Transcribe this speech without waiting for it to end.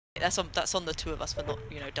That's on the two of us for not,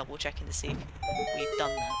 double checking to see if we've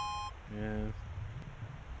done that. Yeah.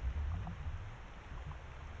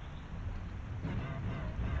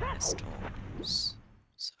 Storms.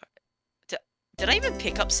 Sorry. Did I even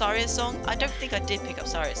pick up Saria's song? I don't think I did pick up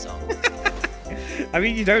Saria's song. I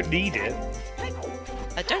mean, you don't need it.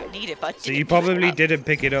 I don't need it, but I didn't. So you probably didn't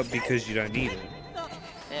pick it up because you don't need it.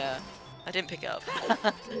 Yeah, I didn't pick it up.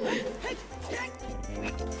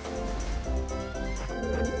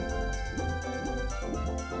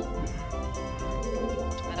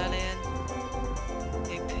 Medallion.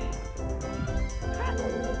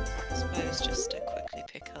 I suppose just to quickly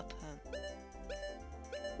pick up.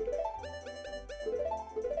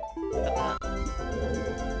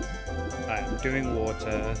 Alright, I'm doing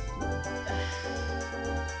water.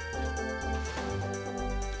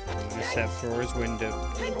 I'm gonna set Flora's window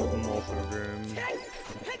more for a room.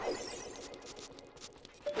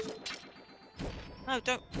 No,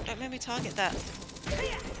 don't make me target that.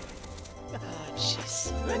 Oh,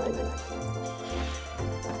 jeez.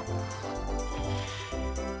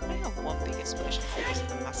 I have one big explosion because of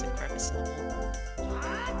the massive crevice in the wall.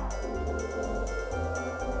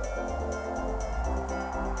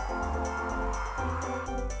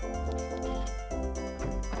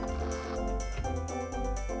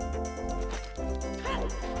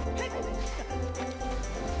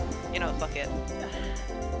 You know, fuck it.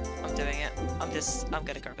 I'm doing it. I'm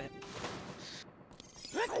gonna grab it.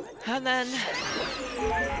 And then,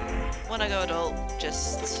 when I go adult,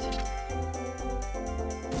 just...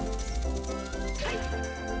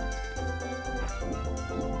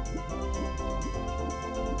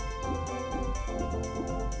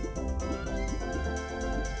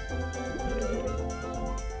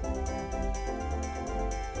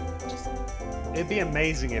 It'd be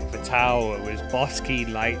amazing if the tower was boss key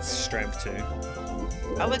lights strength 2.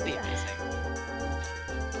 That would be amazing.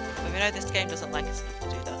 But we know this game doesn't like us enough to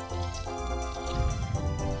do that.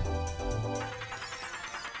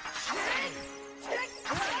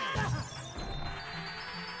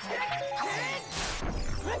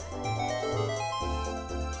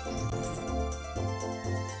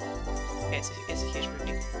 Okay, it's a huge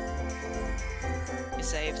rupee. We're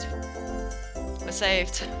saved. We're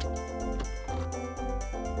saved.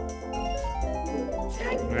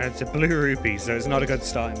 It's a blue rupee, so it's not a good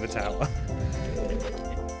start in the tower.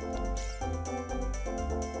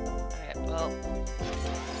 Alright, well...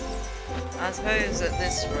 I suppose at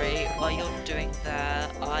this rate, while you're doing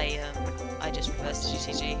that, I just reverse the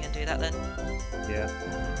GTG and do that then. Yeah.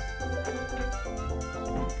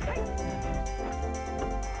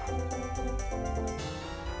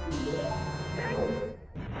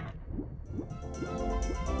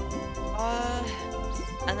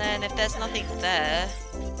 And then if there's nothing there,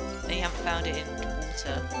 and you haven't found it in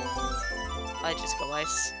water, I just go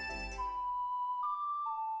ice.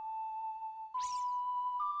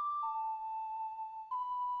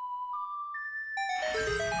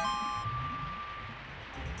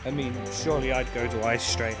 I mean, surely I'd go to ice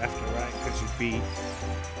straight after, right? Because you'd be...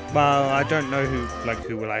 Well, I don't know who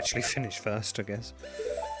will actually finish first, I guess.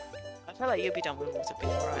 I feel like you'll be done with water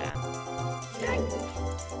before I am.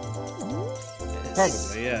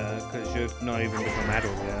 Probably, yeah, because you've not even become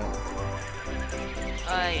adult yet.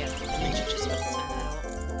 Yeah, I should just send that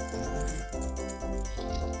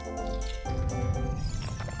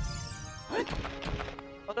out.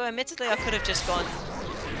 Although, admittedly, I could have just gone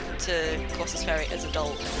to Colossus Ferry as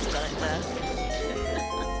adult and just done it there.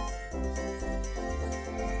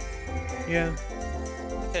 Yeah.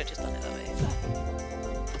 I could have just done it that way.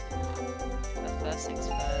 But first things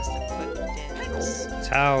first, equip dims.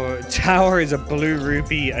 Tower is a blue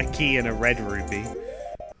rupee, a key, and a red rupee.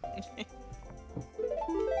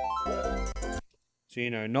 So, you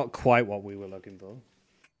know, not quite what we were looking for.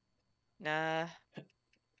 Nah.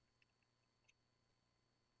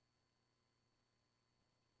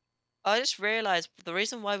 I just realised the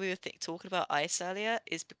reason why we were talking about ice earlier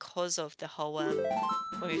is because of the whole,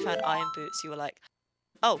 when we found iron boots, you were like,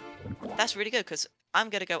 oh, that's really good, because I'm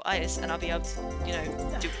going to go ice, and I'll be able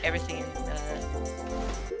to, do everything,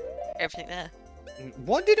 everything there.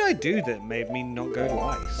 What did I do that made me not go to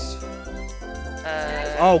ice?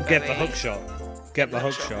 Oh, get the hook shot. Get the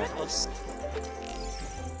hook shot.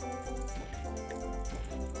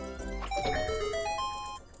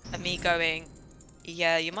 And me going,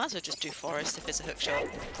 yeah, you might as well just do forest if it's a hook shot.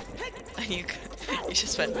 And you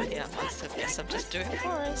just went, yeah, I guess I'm just doing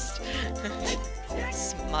forest.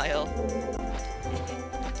 Smile.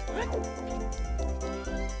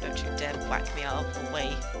 Don't you dare whack me out of the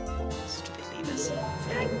way, stupid levers.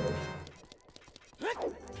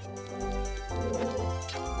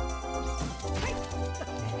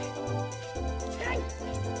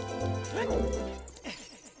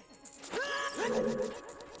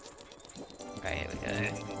 Right, here we go.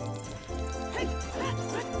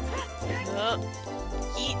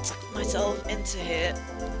 Yeet myself into here.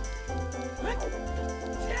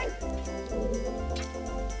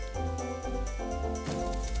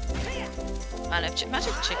 Man, imagine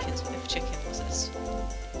if chicken was a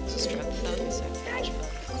strength, that would be so much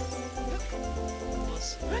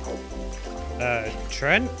fun.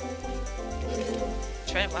 Trent?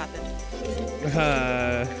 Trent, what happened?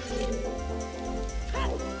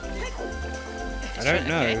 I don't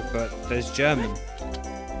know, okay? But there's German.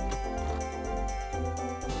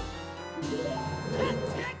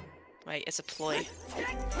 Wait, it's a ploy.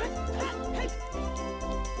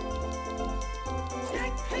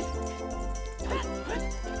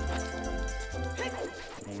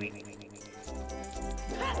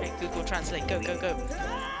 Right, Google Translate, go, go, go.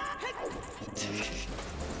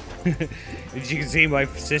 As you can see, my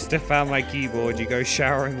sister found my keyboard. You go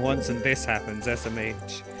showering once and this happens,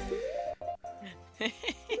 SMH.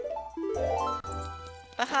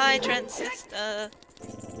 Oh, hi, Trent's sister.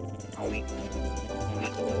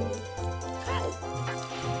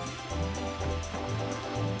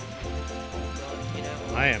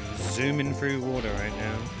 I am zooming through water right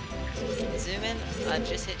now. Zooming? I've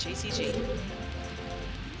just hit GTG.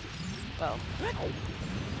 Well,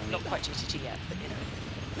 not quite GTG yet, but you know.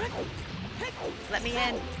 Let me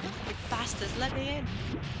in! You bastards, let me in!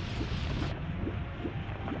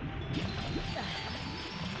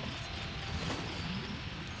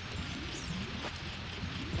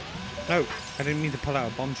 No, I didn't mean to pull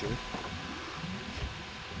out a bomb shield.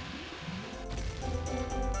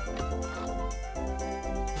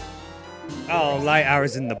 Oh, light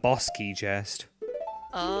hours in the boss key chest.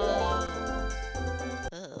 Oh.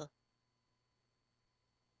 Ugh.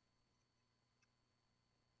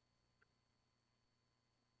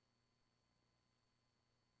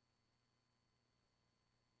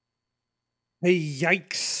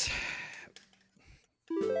 Yikes.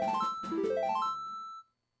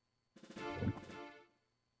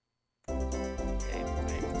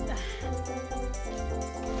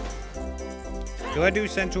 Do I do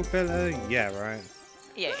central pillar? Yeah, right.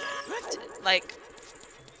 Yeah. Like,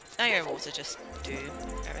 now you're in water, just do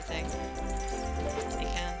everything you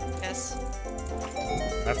can, I guess.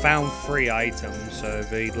 I found 3 items, so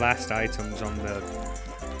the last item's on the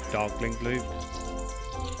Dark Link loop.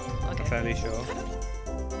 Okay. Fairly sure.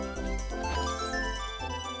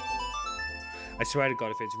 I swear to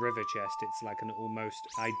God, if it's River Chest, it's like an almost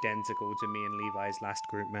identical to me and Levi's last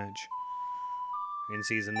group match in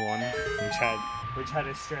season 1, which had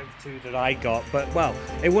a strength 2 that I got, but well,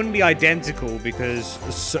 it wouldn't be identical because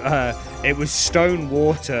it was Stone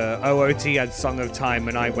Water. OOT had Song of Time,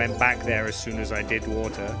 and I went back there as soon as I did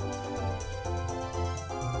Water.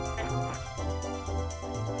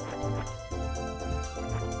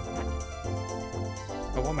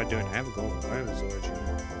 Oh, what am I doing? I haven't got Iron's Origin.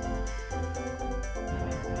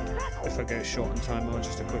 If I get short on time, I'll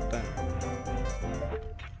just equip that.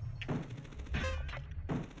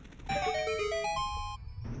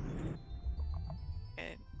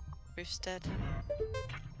 Roof's dead.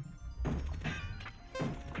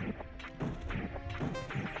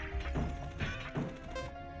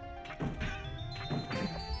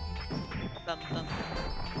 Bum bum.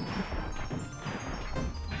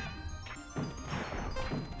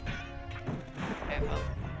 Okay, well.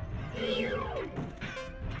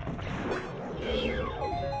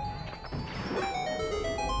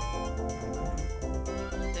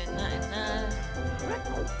 Doing that and that.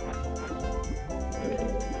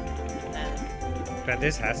 But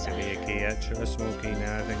this has to be a key, actually, a small key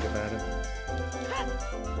now I think about it.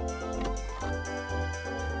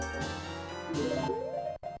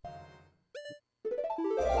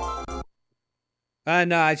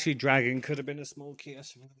 No, actually, Dragon could have been a small key, I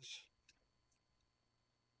suppose.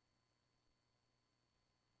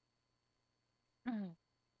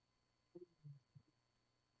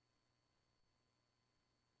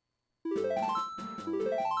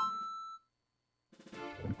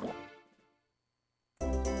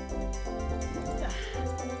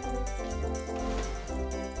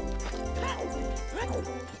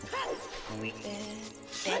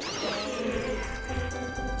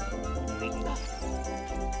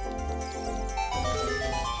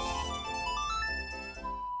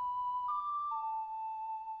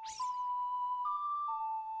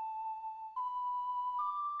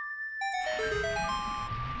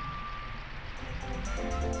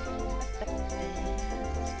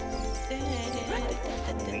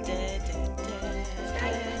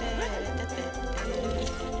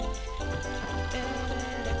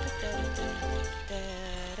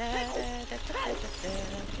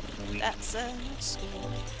 That's a score.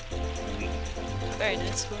 Very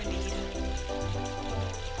nice score indeed.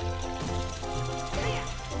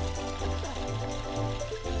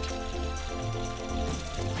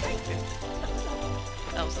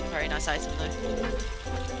 That was a very nice item though.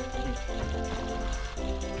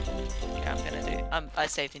 Yeah, I'm gonna do. I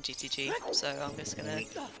saved in GTG, so I'm just gonna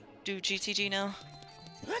do GTG now.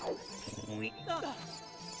 Oink.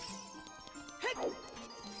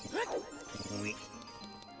 Oink.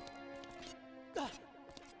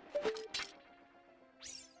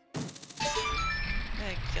 There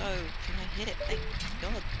we go. Can I hit it? Thank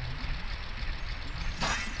God.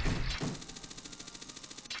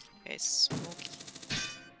 Okay, smoky.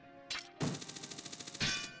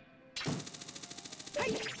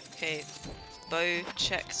 Okay, bow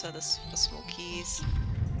checks are the small keys.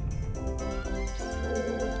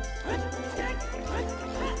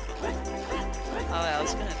 Oh, I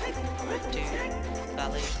was gonna do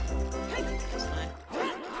ballet. Wasn't I?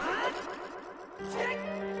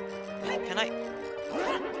 Can I?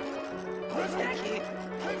 Thank you.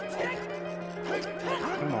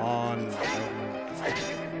 Come on.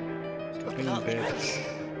 Stop being a bitch.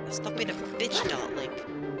 Stop being a bitch, darling.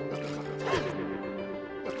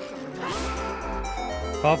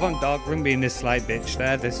 Apart from Darkroom being this slight bitch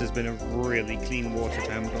there, this has been a really clean water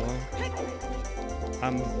temple.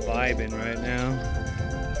 I'm vibing right now.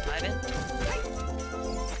 Vibing?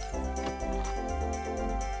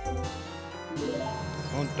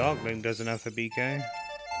 Oh, Darkling doesn't have a BK.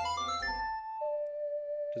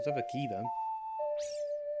 Does have a key though.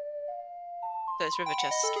 So it's river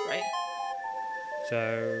chest, right?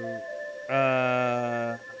 So,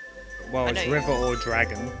 well, it's river or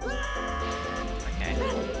dragon. Okay.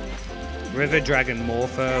 River, dragon,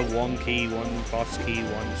 morpher, one key, one boss key,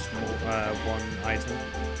 one small, one item.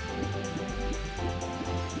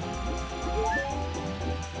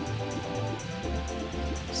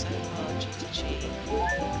 So far, GTG.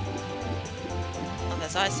 Oh,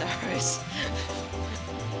 there's ice arrows.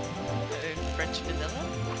 French vanilla?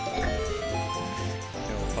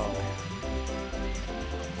 No pop.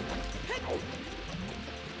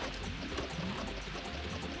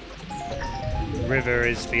 River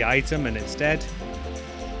is the item and it's dead.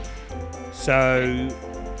 So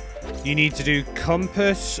you need to do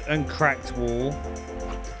compass and cracked wall.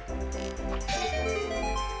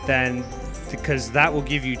 Then, because that will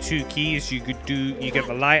give you 2 keys, you get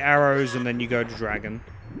the light arrows and then you go to dragon.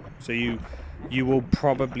 So you will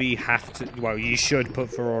probably have to, well, you should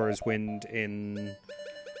put Aurora's Wind in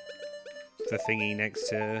the thingy next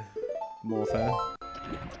to Morpher.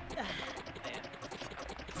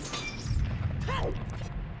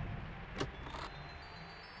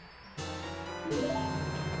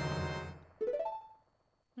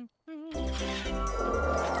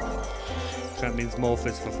 So that means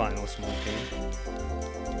Morpher's for final small key.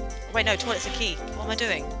 Wait, no, toilet's a key. What am I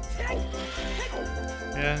doing?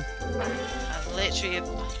 Yeah. I'm literally...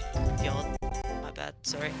 God. My bad,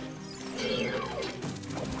 sorry.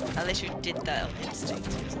 I literally did that on instinct.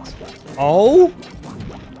 Oh?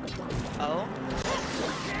 Oh?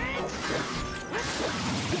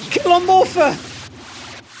 Kill on Morpher!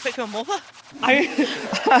 Quick on Morpher?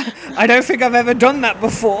 I don't think I've ever done that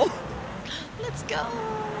before. Let's go!